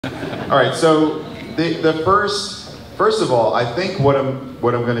All right, so the first of all, I think what I'm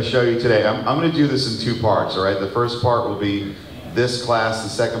going to show you today, I'm going to do this in two parts. All right, the first part will be this class, the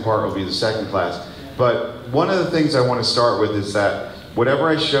second part will be the second class. But one of the things I want to start with is that whatever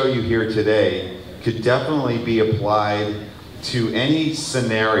I show you here today could definitely be applied to any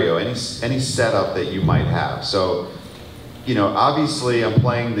scenario, any setup that you might have. So, you know, obviously I'm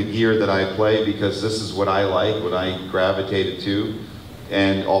playing the gear that I play because this is what I like, what I gravitated to,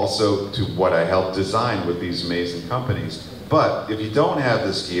 and also to what I helped design with these amazing companies. But if you don't have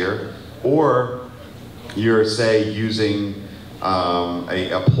this gear, or you're, say, using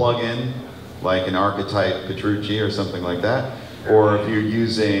a plug-in like an Archetype Petrucci or something like that, or if you're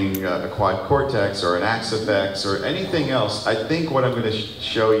using a Quad Cortex or an Axe-FX or anything else, I think what I'm going to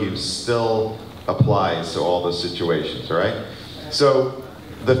show you still applies to all the situations, all right? So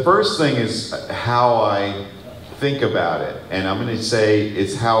the first thing is how I think about it, and I'm going to say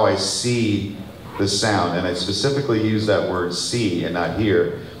it's how I see the sound, and I specifically use that word see and not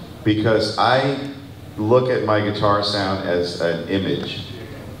hear because I look at my guitar sound as an image.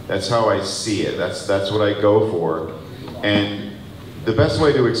 That's how I see it. That's what I go for. And the best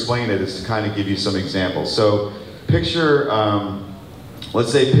way to explain it is to kind of give you some examples. So picture,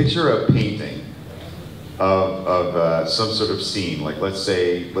 let's say picture a painting of some sort of scene. Like let's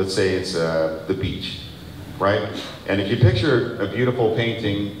say it's the beach, right? And if you picture a beautiful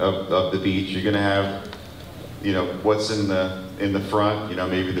painting of the beach, you're going to have, you know, what's in the front, you know,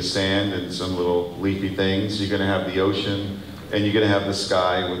 maybe the sand and some little leafy things. You're going to have the ocean, and you're going to have the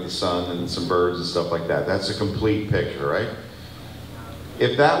sky with the sun and some birds and stuff like that. That's a complete picture, right?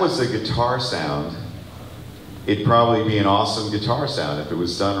 If that was a guitar sound, it'd probably be an awesome guitar sound if it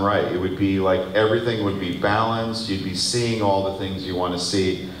was done right. It would be like everything would be balanced. You'd be seeing all the things you want to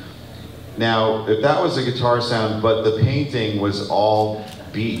see. Now, if that was a guitar sound, but the painting was all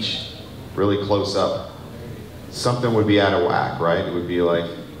beach, really close up, something would be out of whack, right? It would be like,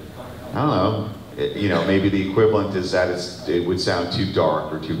 I don't know, you know, maybe the equivalent is that it would sound too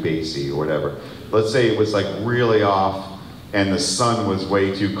dark or too bassy or whatever. Let's say it was like really off and the sun was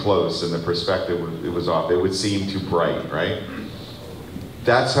way too close and the perspective it was off. It would seem too bright, right?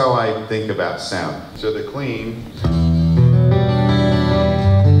 That's how I think about sound. So the clean,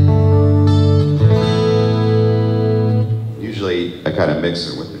 usually I kind of mix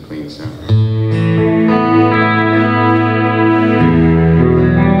it with the clean sound.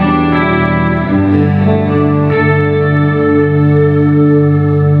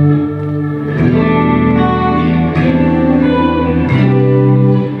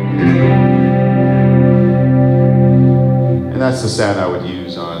 That's the sound I would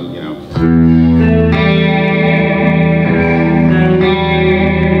use on, you know.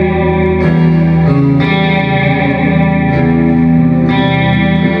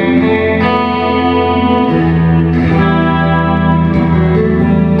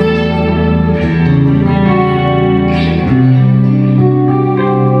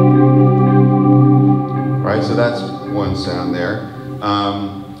 Right, so that's one sound there.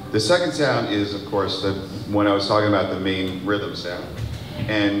 The second sound is, of course, when I was talking about the main rhythm sound.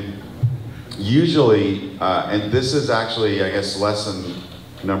 And usually, and this is actually, I guess, lesson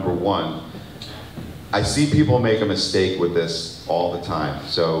number one, I see people make a mistake with this all the time.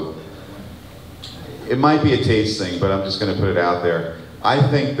 So it might be a taste thing, but I'm just going to put it out there. I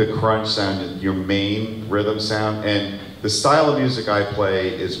think the crunch sound is your main rhythm sound, and the style of music I play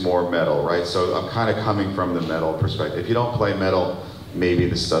is more metal, right? So I'm kind of coming from the metal perspective. If you don't play metal, maybe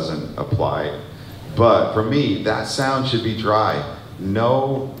this doesn't apply. But for me, that sound should be dry.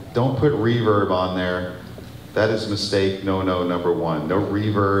 No, don't put reverb on there. That is mistake no, number one. No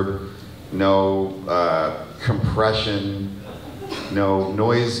reverb, no compression, no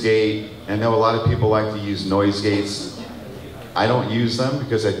noise gate. I know a lot of people like to use noise gates. I don't use them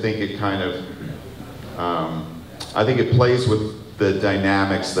because I think it kind of, I think it plays with the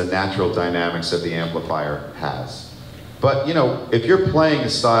dynamics, the natural dynamics that the amplifier has. But, you know, if you're playing a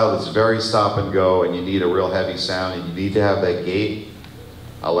style that's very stop and go and you need a real heavy sound and you need to have that gate,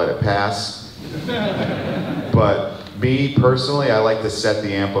 I'll let it pass. But me, personally, I like to set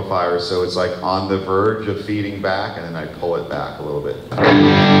the amplifier so it's like on the verge of feeding back and then I pull it back a little bit.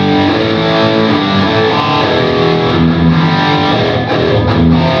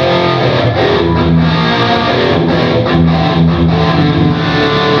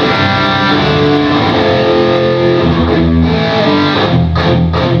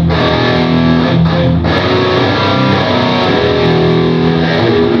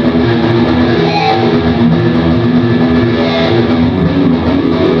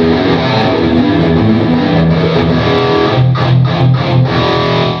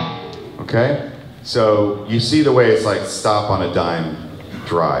 Okay? So you see the way it's like stop on a dime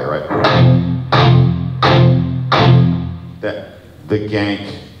dry, right? The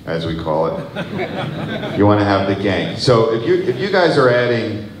gank, as we call it. You want to have the gank. So if you guys are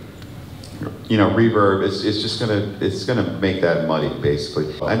adding, you know, reverb, it's gonna make that muddy,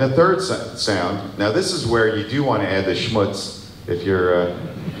 basically. And the third sound, now this is where you do want to add the schmutz if you're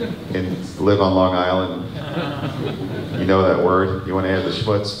live on Long Island. You know that word. You want to add the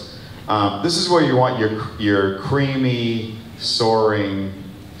schmutz. This is where you want your creamy, soaring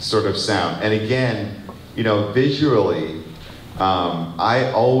sort of sound. And again, you know, visually,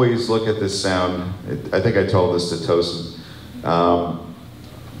 I always look at this sound. I think I told this to Tosin.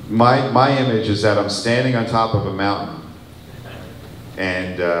 My image is that I'm standing on top of a mountain,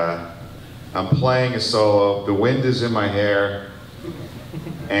 and I'm playing a solo. The wind is in my hair,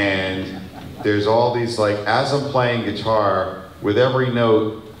 and there's all these, like, as I'm playing guitar, with every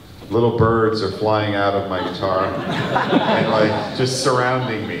note, little birds are flying out of my guitar and like just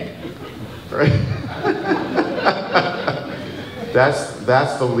surrounding me, right?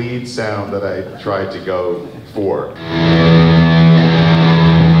 That's the lead sound that I tried to go for.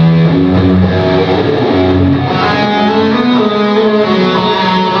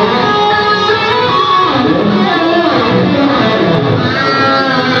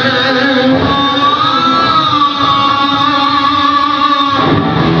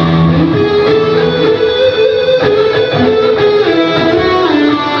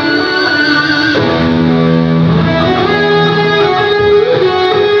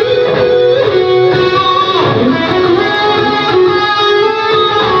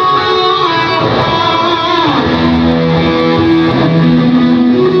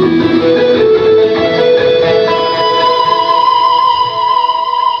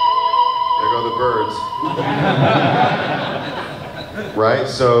 Right?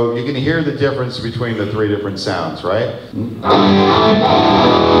 So you can hear the difference between the three different sounds, right? I'm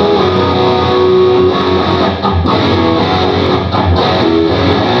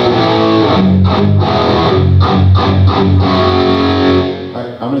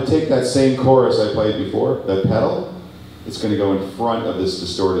going to take that same chorus I played before, that pedal. It's going to go in front of this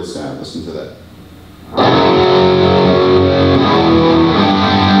distorted sound. Listen to that.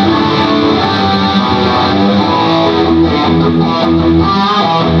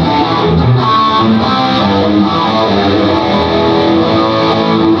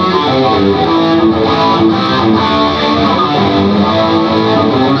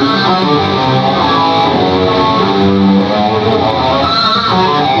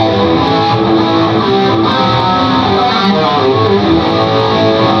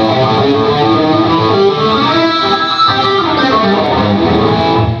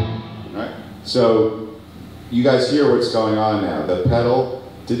 So you guys hear what's going on now. The pedal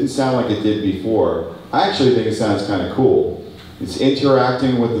didn't sound like it did before. I actually think it sounds kind of cool. It's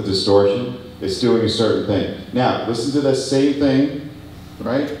interacting with the distortion. It's doing a certain thing. Now, listen to the same thing,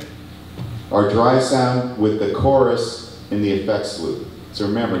 right? Our dry sound with the chorus in the effects loop. So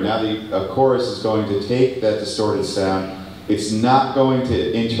remember, now the chorus is going to take that distorted sound. It's not going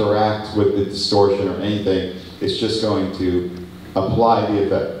to interact with the distortion or anything. It's just going to apply the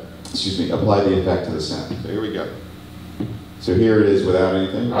effect. Excuse me, apply the effect to the sound. So here we go. So here it is without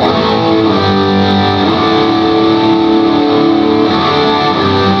anything.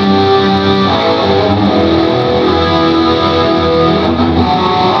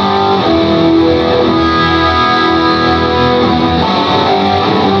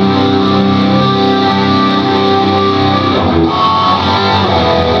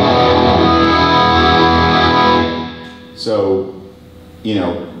 So, you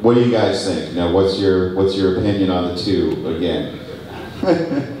know, what do you guys think? Now, what's your opinion on the two again?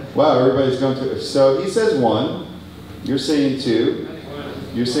 Wow, everybody's going to. So he says 1. You're saying 2.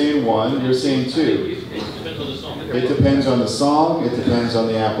 You're saying 1. You're saying 2. It depends on the song. It depends on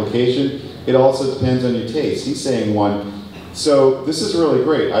the application. It also depends on your taste. He's saying 1. So this is really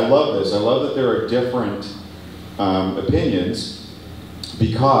great. I love this. I love that there are different opinions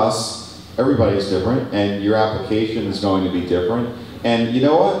because everybody's different, and your application is going to be different. And you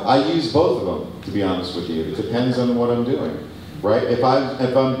know what? I use both of them, to be honest with you. It depends on what I'm doing, right? If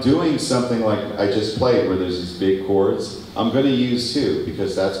I'm doing something like I just played, where there's these big chords, I'm going to use 2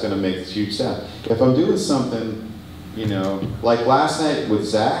 because that's going to make this huge sound. If I'm doing something, you know, like last night with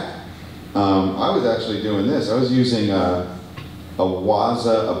Zach, I was actually doing this. I was using a Boss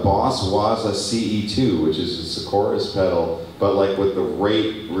Waza CE2, which is just a chorus pedal, but like with the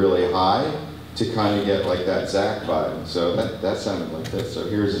rate really high, to kind of get like that Zach vibe. So that sounded like this. So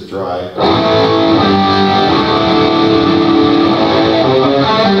here's a dry.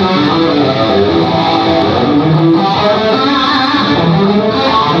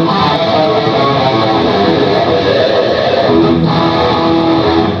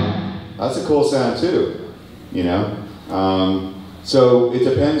 So it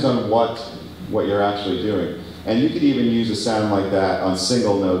depends on what you're actually doing. And you could even use a sound like that on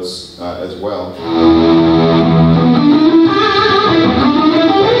single notes as well.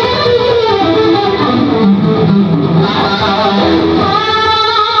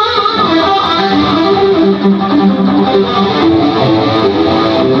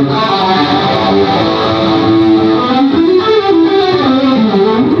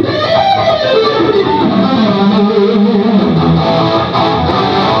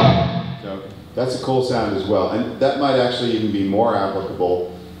 That's a cool sound as well, and that might actually even be more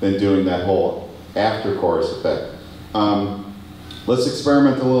applicable than doing that whole after chorus effect. Let's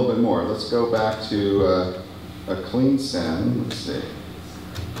experiment a little bit more. Let's go back to a clean sound. Let's see.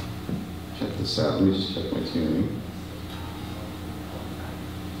 Check this out. Let me just check my tuning.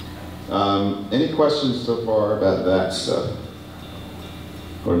 Any questions so far about that stuff?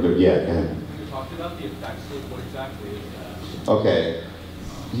 Yeah, go ahead. You talked about the effects loop. What exactly is that? Okay.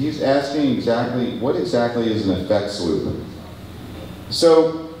 He's asking exactly, what exactly is an effects loop?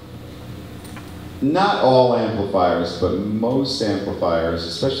 So, not all amplifiers, but most amplifiers,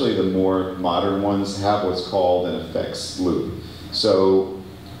 especially the more modern ones, have what's called an effects loop. So,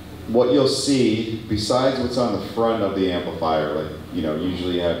 what you'll see, besides what's on the front of the amplifier, like,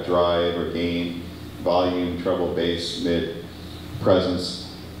 usually you have drive or gain, volume, treble, bass, mid, presence.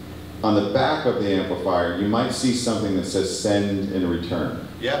 On the back of the amplifier, you might see something that says send and return.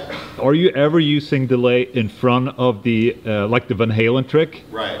 Yeah. Are you ever using delay in front of the, like the Van Halen trick?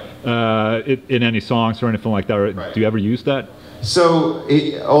 Right. In any songs or anything like that? Right. Do you ever use that? So,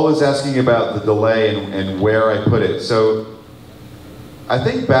 Ola's asking about the delay and where I put it. So, I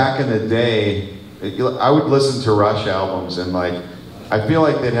think back in the day, I would listen to Rush albums and I feel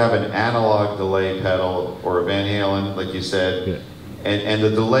like they'd have an analog delay pedal or a Van Halen, like you said. Yeah. And the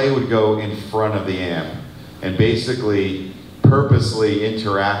delay would go in front of the amp and basically purposely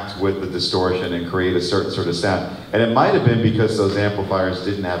interact with the distortion and create a certain sort of sound. And it might have been because those amplifiers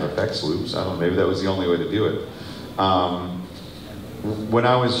didn't have effects loops. I don't know, maybe that was the only way to do it. When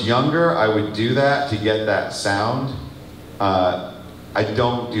I was younger, I would do that to get that sound. I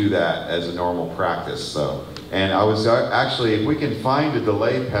don't do that as a normal practice, though. And I was actually, if we can find a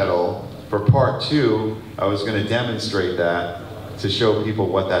delay pedal for part 2, I was going to demonstrate that to show people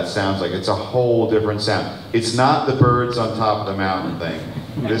what that sounds like. It's a whole different sound. It's not the birds on top of the mountain thing.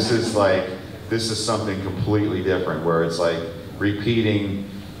 This is something completely different where it's like repeating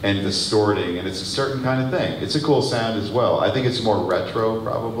and distorting, and it's a certain kind of thing. It's a cool sound as well. I think it's more retro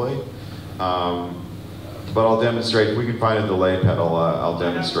probably. But I'll demonstrate, if we can find a delay pedal, I'll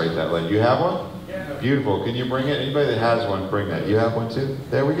demonstrate that later. You have one? Yeah. Beautiful, can you bring it? Anybody that has one, bring that. You have one too?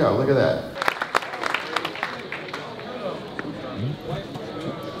 There we go, look at that.